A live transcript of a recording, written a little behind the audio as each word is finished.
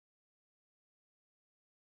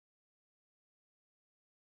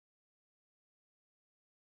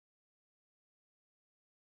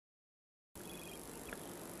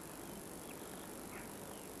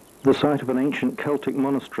The site of an ancient Celtic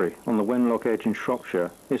monastery on the Wenlock Edge in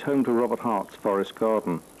Shropshire is home to Robert Hart's forest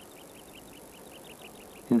garden.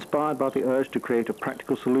 Inspired by the urge to create a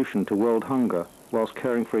practical solution to world hunger whilst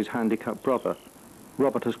caring for his handicapped brother,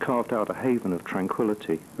 Robert has carved out a haven of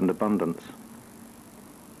tranquility and abundance.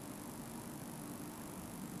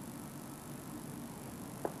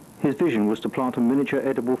 His vision was to plant a miniature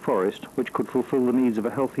edible forest which could fulfill the needs of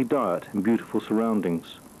a healthy diet in beautiful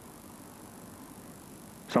surroundings.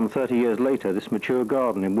 Some 30 years later, this mature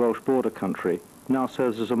garden in Welsh border country now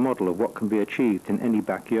serves as a model of what can be achieved in any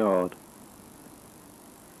backyard.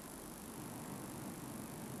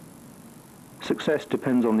 Success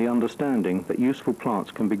depends on the understanding that useful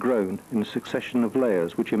plants can be grown in a succession of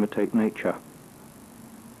layers which imitate nature.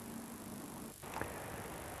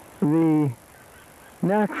 The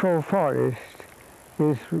natural forest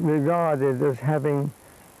is regarded as having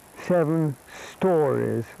 7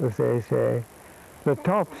 stories, as they say. The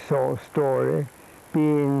top story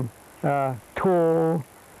being tall,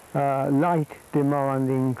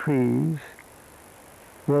 light-demanding trees.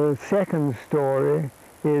 The second story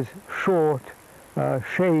is short,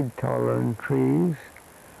 shade-tolerant trees.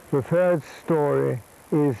 The third story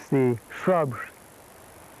is the shrub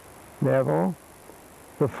level.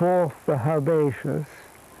 The fourth, the herbaceous.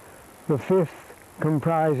 The fifth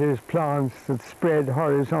comprises plants that spread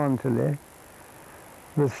horizontally.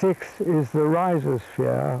 The sixth is the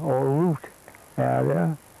rhizosphere, or root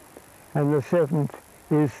area, and the seventh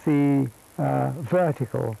is the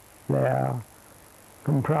vertical layer,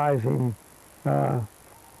 comprising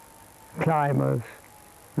climbers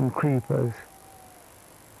and creepers.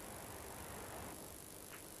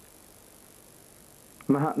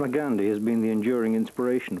 Mahatma Gandhi has been the enduring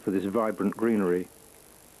inspiration for this vibrant greenery.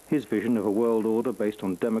 His vision of a world order based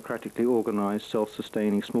on democratically organized,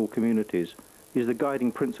 self-sustaining small communities is the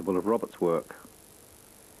guiding principle of Robert's work.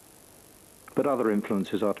 But other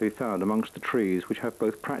influences are to be found amongst the trees which have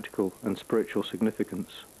both practical and spiritual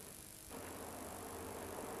significance.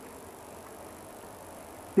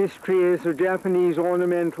 This tree is a Japanese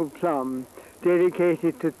ornamental plum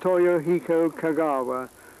dedicated to Toyohiko Kagawa,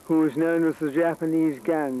 who was known as the Japanese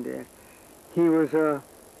Gandhi. He was a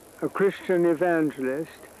Christian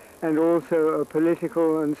evangelist and also a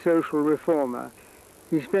political and social reformer.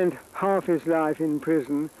 He spent half his life in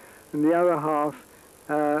prison and the other half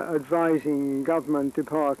advising government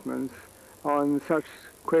departments on such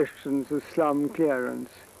questions as slum clearance.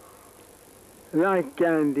 Like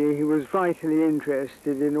Gandhi, he was vitally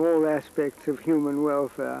interested in all aspects of human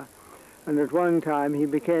welfare, and at one time he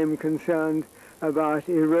became concerned about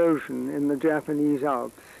erosion in the Japanese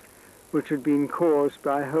Alps, which had been caused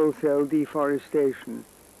by wholesale deforestation.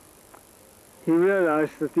 He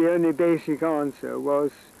realized that the only basic answer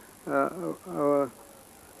was a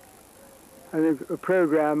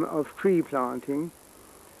program of tree planting,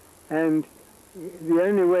 and the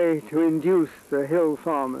only way to induce the hill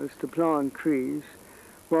farmers to plant trees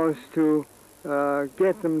was to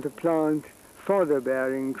get them to plant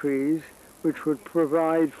fodder-bearing trees which would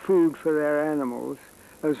provide food for their animals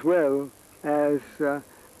as well as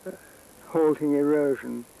halting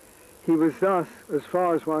erosion. He was thus, as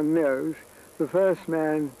far as one knows, the first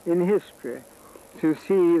man in history to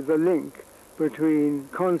see the link between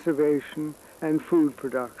conservation and food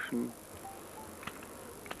production.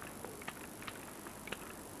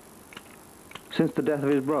 Since the death of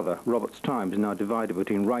his brother, Robert's time is now divided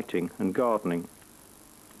between writing and gardening.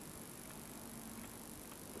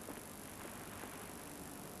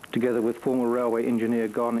 Together with former railway engineer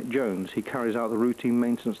Garnet Jones, he carries out the routine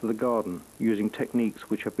maintenance of the garden, using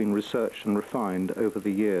techniques which have been researched and refined over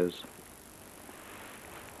the years.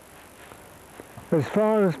 As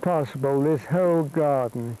far as possible, this whole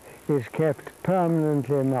garden is kept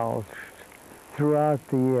permanently mulched throughout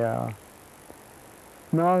the year.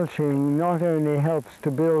 Mulching not only helps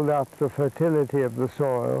to build up the fertility of the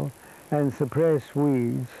soil and suppress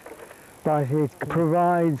weeds, but it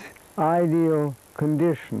provides ideal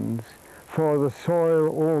conditions for the soil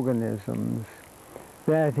organisms.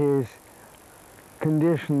 That is,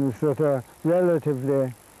 conditions that are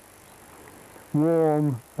relatively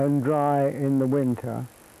warm and dry in the winter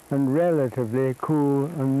and relatively cool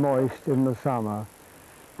and moist in the summer,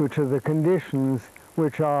 which are the conditions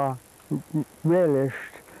which are relished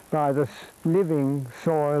by the living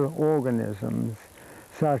soil organisms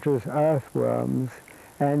such as earthworms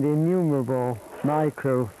and innumerable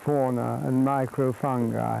microfauna and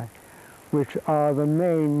microfungi, which are the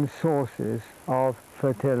main sources of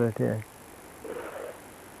fertility.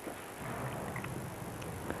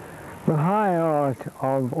 The high art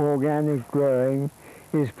of organic growing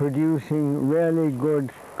is producing really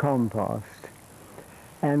good compost.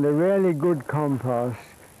 And a really good compost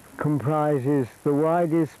comprises the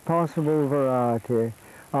widest possible variety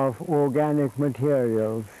of organic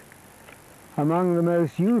materials. Among the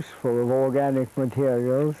most useful of organic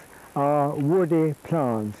materials are woody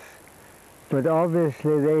plants, but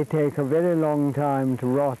obviously they take a very long time to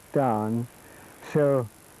rot down, so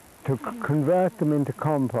to convert them into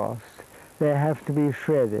compost, they have to be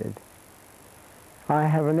shredded. I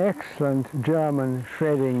have an excellent German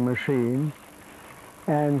shredding machine,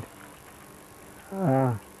 and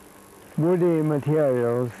woody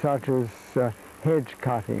materials such as hedge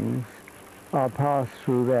cuttings are passed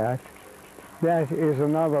through that. That is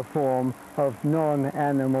another form of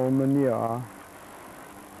non-animal manure.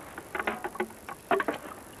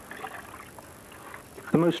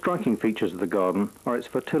 The most striking features of the garden are its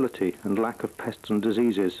fertility and lack of pests and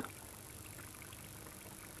diseases.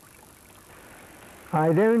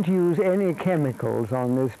 I don't use any chemicals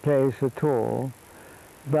on this place at all,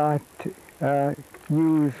 but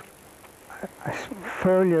use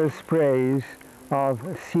foliar sprays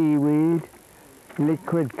of seaweed,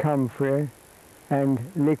 liquid comfrey, and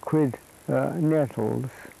liquid nettles.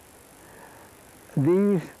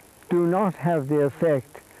 These do not have the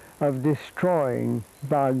effect of destroying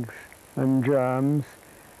bugs and germs,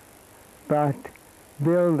 but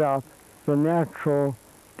build up the natural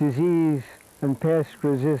disease and pest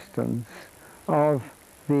resistance of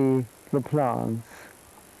the plants.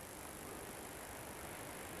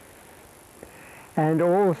 And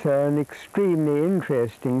also an extremely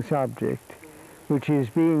interesting subject, which is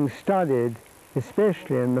being studied,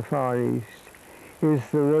 especially in the Far East, is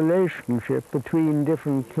the relationship between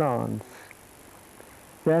different plants.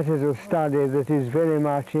 That is a study that is very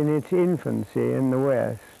much in its infancy in the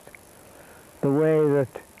West. The way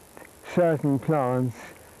that certain plants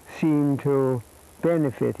seem to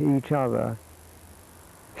benefit each other,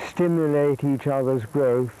 stimulate each other's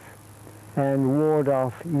growth, and ward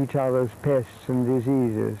off each other's pests and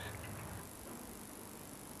diseases.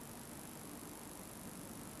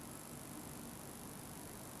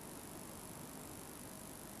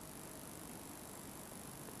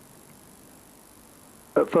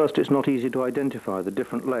 At first it's not easy to identify the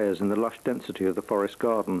different layers in the lush density of the forest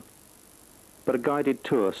garden, but a guided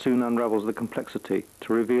tour soon unravels the complexity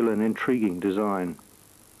to reveal an intriguing design.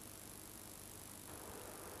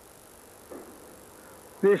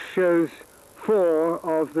 This shows 4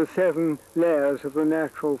 of the 7 layers of the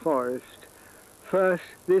natural forest. First,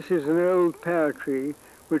 this is an old pear tree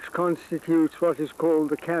which constitutes what is called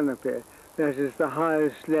the canopy, that is the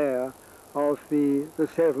highest layer of the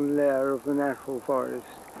 7th layer of the natural forest.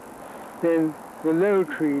 Then the low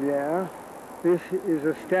tree layer, this is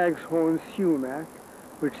a stag's horn sumac,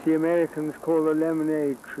 which the Americans call a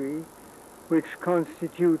lemonade tree, which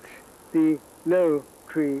constitutes the low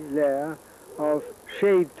tree layer of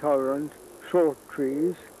shade-tolerant short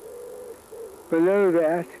trees. Below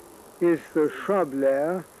that is the shrub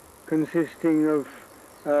layer, consisting of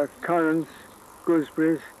currants,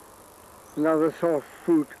 gooseberries, and other soft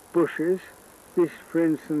fruit bushes. This, for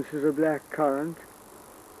instance, is a black currant.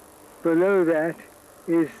 Below that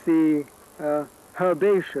is the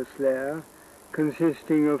herbaceous layer,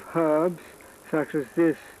 consisting of herbs, such as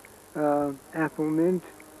this apple mint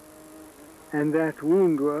and that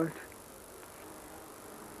woundwort.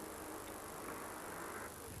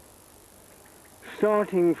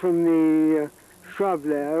 Starting from the shrub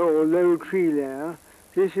layer or low tree layer,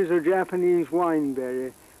 this is a Japanese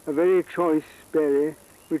wineberry, a very choice berry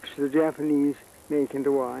which the Japanese make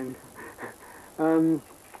into wine.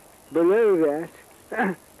 Below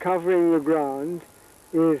that, covering the ground,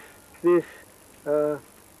 is this,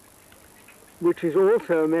 which is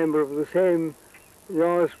also a member of the same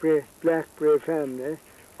raspberry blackberry family,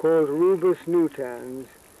 called Rubus nutans,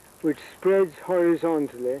 which spreads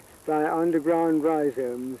horizontally by underground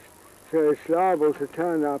rhizomes, so it's liable to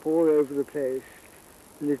turn up all over the place,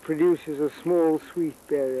 and it produces a small sweet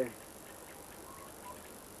berry.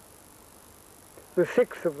 The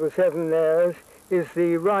 6th of the 7 layers is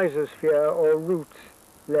the rhizosphere or roots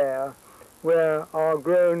layer, where are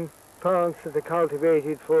grown plants that are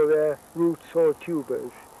cultivated for their roots or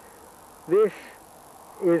tubers. This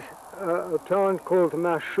is a plant called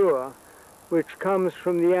mashua, which comes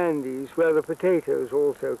from the Andes, where the potatoes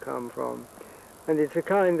also come from. And it's a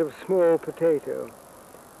kind of small potato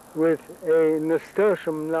with a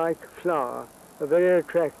nasturtium-like flower, a very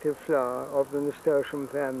attractive flower of the nasturtium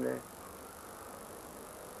family.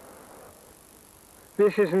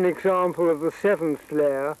 This is an example of the 7th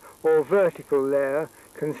layer, or vertical layer,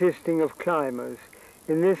 consisting of climbers.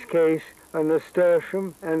 In this case, a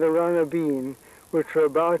nasturtium and a runner bean, which are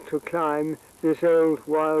about to climb this old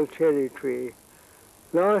wild cherry tree.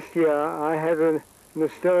 Last year I had a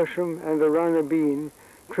nasturtium and a runner bean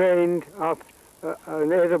trained up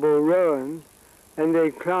an edible rowan, and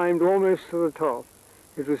they climbed almost to the top.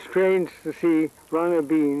 It was strange to see runner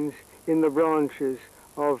beans in the branches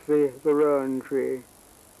of the rowan tree.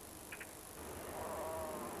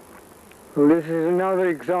 Well, this is another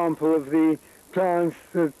example of the plants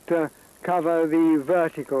that cover the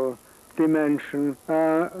vertical dimension,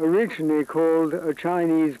 originally called a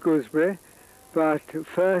Chinese gooseberry, but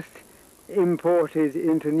first imported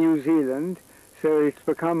into New Zealand, so it's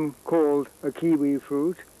become called a kiwi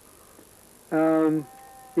fruit.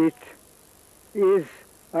 It is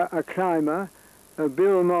a climber.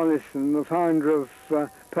 Bill Mollison, the founder of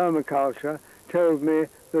permaculture, told me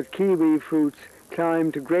that kiwi fruits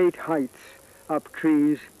climb to great heights up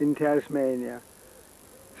trees in Tasmania.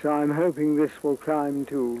 So I'm hoping this will climb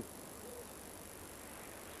too.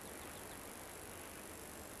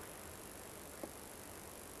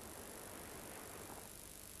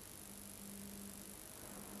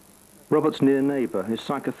 Robert's near neighbour is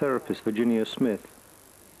psychotherapist Virginia Smith.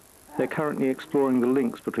 They're currently exploring the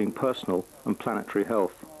links between personal and planetary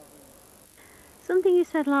health. Something you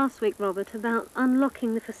said last week, Robert, about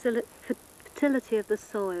unlocking the fertility of the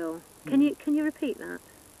soil. Can you repeat that?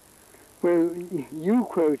 Well, you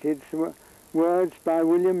quoted some words by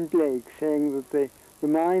William Blake saying that the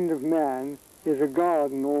mind of man is a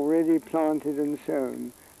garden already planted and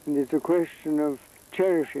sown, and it's a question of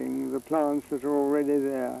cherishing the plants that are already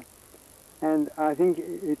there. And I think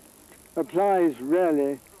it applies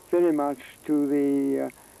really very much to the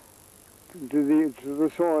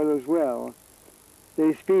soil as well.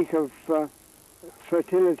 They speak of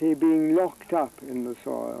fertility being locked up in the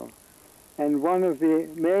soil, and one of the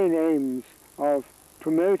main aims of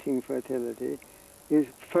promoting fertility is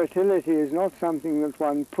not something that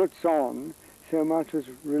one puts on so much as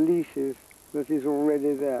releases that is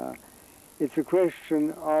already there. It's a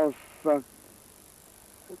question of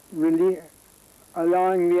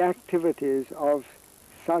allowing the activities of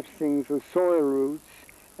such things as soil roots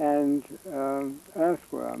and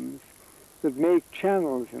earthworms that make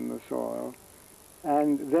channels in the soil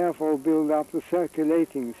and therefore build up the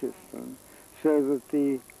circulating system so that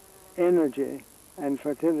the energy and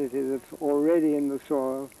fertility that's already in the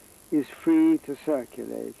soil is free to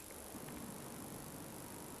circulate.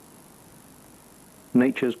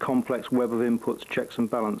 Nature's complex web of inputs, checks and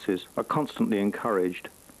balances are constantly encouraged,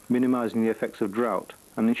 minimizing the effects of drought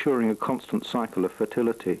and ensuring a constant cycle of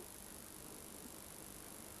fertility.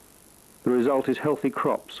 The result is healthy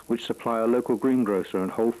crops which supply a local greengrocer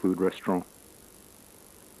and whole food restaurant.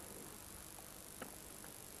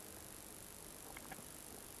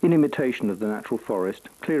 In imitation of the natural forest,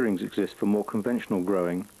 clearings exist for more conventional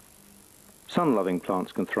growing. Sun-loving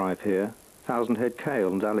plants can thrive here. Thousand-head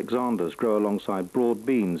kale and alexanders grow alongside broad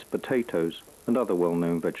beans, potatoes and other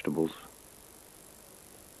well-known vegetables.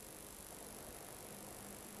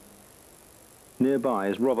 Nearby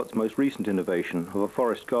is Robert's most recent innovation of a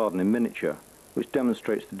forest garden in miniature, which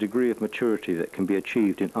demonstrates the degree of maturity that can be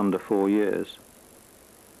achieved in under 4 years.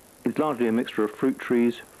 It's largely a mixture of fruit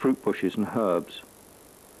trees, fruit bushes and herbs.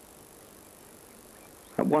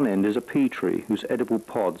 At one end is a pea tree whose edible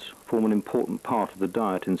pods form an important part of the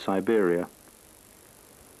diet in Siberia.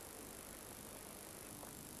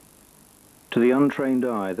 To the untrained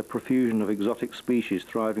eye, the profusion of exotic species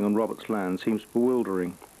thriving on Robert's land seems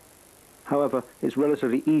bewildering. However, it's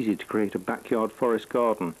relatively easy to create a backyard forest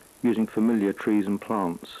garden using familiar trees and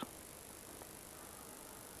plants.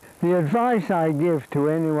 The advice I give to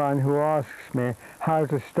anyone who asks me how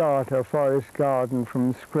to start a forest garden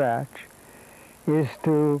from scratch is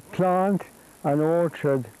to plant an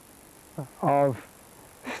orchard of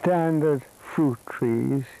standard fruit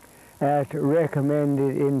trees at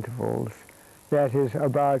recommended intervals, that is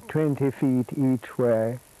about 20 feet each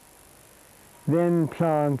way. Then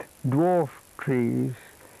plant dwarf trees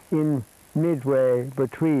in midway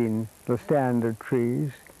between the standard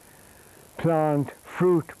trees, plant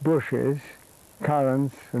fruit bushes,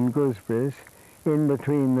 currants and gooseberries, in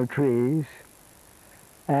between the trees,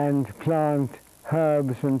 and plant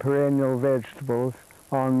herbs and perennial vegetables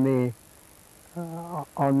on the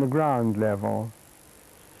ground level.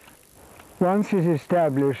 Once it's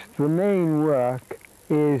established, the main work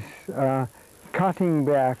is cutting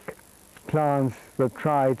back plants that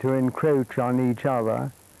try to encroach on each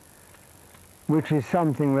other, which is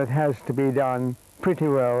something that has to be done pretty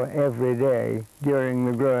well every day during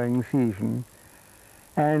the growing season,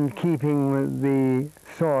 and keeping the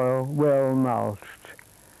soil well mulched,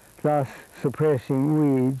 thus suppressing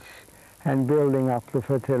weeds and building up the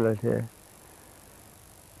fertility.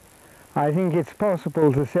 I think it's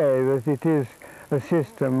possible to say that it is a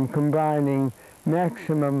system combining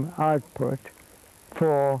maximum output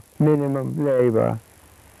for minimum labor.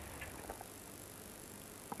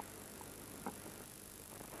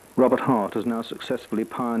 Robert Hart has now successfully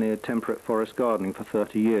pioneered temperate forest gardening for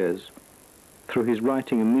 30 years. Through his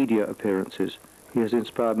writing and media appearances, he has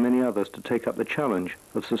inspired many others to take up the challenge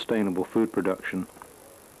of sustainable food production.